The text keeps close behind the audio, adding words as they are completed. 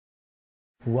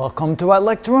Welcome to our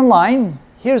lecture online.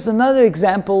 Here's another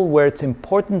example where it's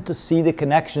important to see the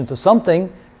connection to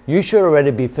something you should already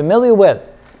be familiar with.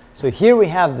 So here we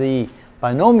have the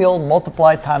binomial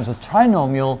multiplied times a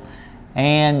trinomial,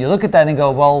 and you look at that and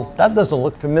go, well, that doesn't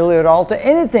look familiar at all to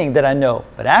anything that I know.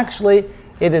 But actually,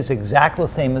 it is exactly the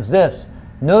same as this.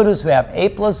 Notice we have a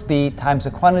plus b times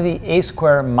the quantity a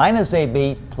squared minus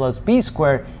ab plus b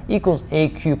squared equals a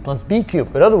cubed plus b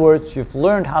cubed. In other words, you've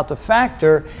learned how to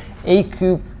factor a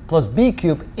cubed plus b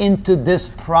cubed into this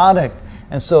product.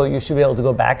 And so you should be able to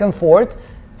go back and forth,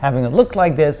 having it look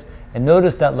like this, and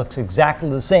notice that looks exactly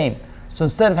the same. So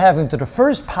instead of having to the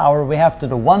first power, we have to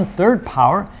the 1/3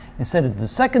 power. Instead of the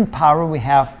second power, we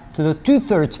have to the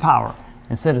 2/3 power.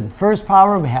 Instead of the first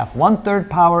power, we have 1/3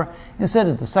 power. Instead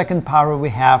of the second power, we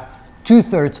have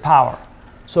 2/3 power.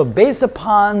 So based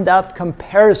upon that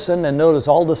comparison, and notice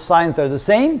all the signs are the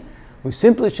same, we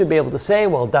simply should be able to say,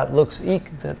 well, that looks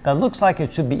like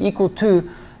it should be equal to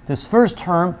this first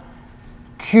term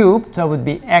cubed, that would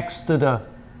be x to the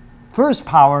first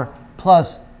power,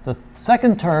 plus the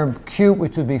second term cubed,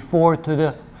 which would be 4 to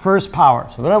the first power.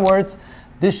 So in other words,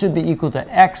 this should be equal to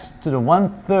x to the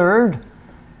 1/3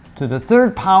 to the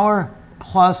third power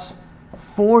plus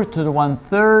 4 to the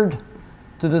 1/3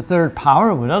 to the third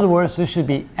power. In other words, this should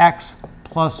be x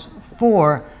plus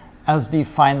 4 as the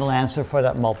final answer for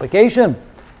that multiplication.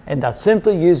 And that's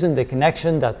simply using the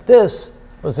connection that this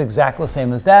was exactly the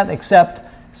same as that, except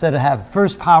instead of having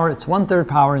first power, it's 1/3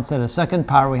 power. Instead of second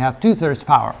power, we have 2/3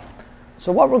 power.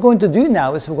 So what we're going to do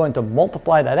now is we're going to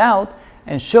multiply that out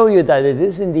and show you that it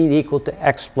is indeed equal to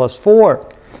x plus 4.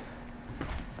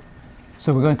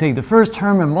 So we're going to take the first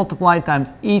term and multiply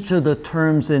times each of the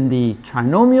terms in the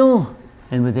trinomial,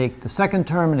 and we take the second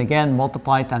term and again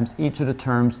multiply times each of the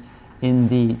terms in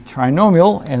the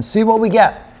trinomial and see what we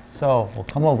get. So we'll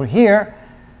come over here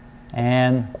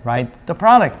and write the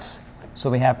products. So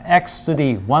we have x to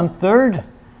the 1/3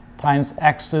 times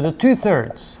x to the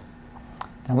 2/3.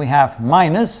 Then we have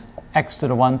minus x to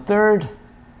the 1/3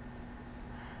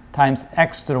 times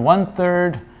x to the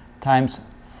 1/3 times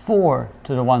 4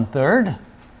 to the 1/3.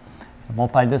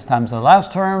 Multiply this times the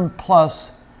last term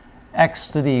plus x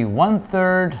to the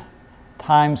 1/3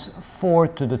 times 4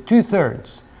 to the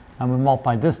 2/3. And we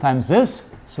multiply this times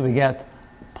this, so we get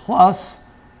plus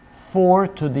 4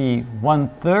 to the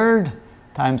 1/3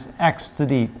 times x to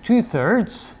the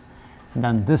 2/3. And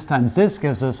then this times this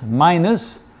gives us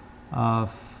minus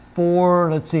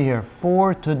 4, let's see here,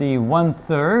 4 to the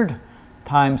 1/3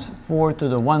 times 4 to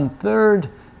the 1/3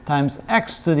 times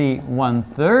x to the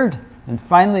 1/3. And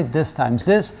finally, this times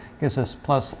this gives us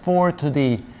plus 4 to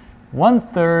the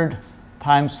 1/3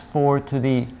 times 4 to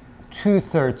the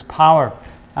 2/3 power.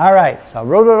 All right, so I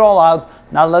wrote it all out.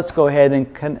 Now let's go ahead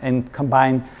and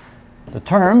combine the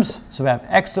terms. So we have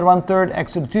x to the 1/3,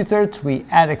 x to the 2/3. We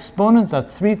add exponents,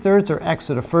 that's 3/3 or x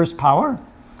to the first power,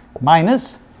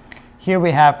 minus. Here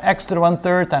we have x to the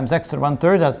 1/3 times x to the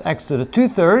 1/3, that's x to the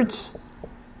 2/3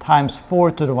 times 4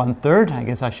 to the 1/3. I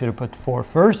guess I should have put 4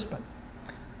 first, but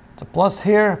it's a plus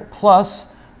here. Plus,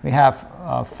 we have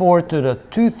 4 to the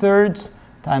 2/3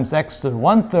 times x to the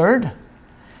 1/3.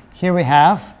 Here we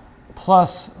have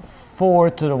plus 4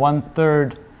 to the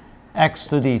 1/3 x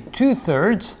to the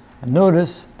 2/3. And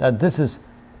notice that this is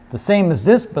the same as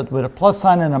this, but with a plus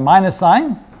sign and a minus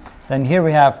sign. Then here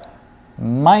we have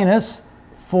minus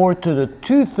 4 to the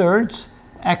 2/3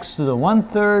 x to the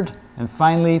 1/3, and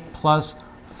finally plus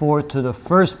 4 to the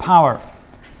first power.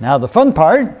 Now the fun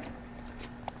part,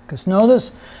 because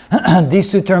notice these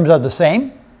two terms are the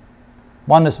same.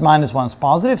 One is minus, one is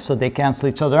positive, so they cancel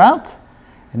each other out.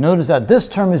 And notice that this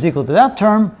term is equal to that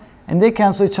term, and they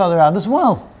cancel each other out as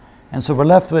well. And so we're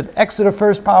left with x to the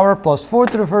first power plus 4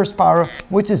 to the first power,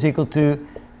 which is equal to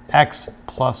x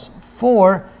plus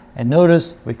 4. And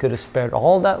notice we could have spared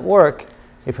all that work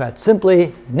if we had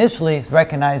simply initially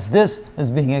recognized this as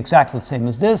being exactly the same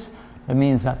as this. That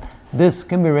means that this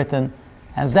can be written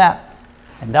as that.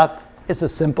 And that is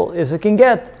as simple as it can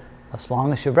get, as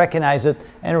long as you recognize it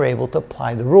and are able to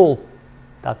apply the rule.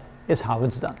 That is how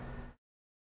it's done.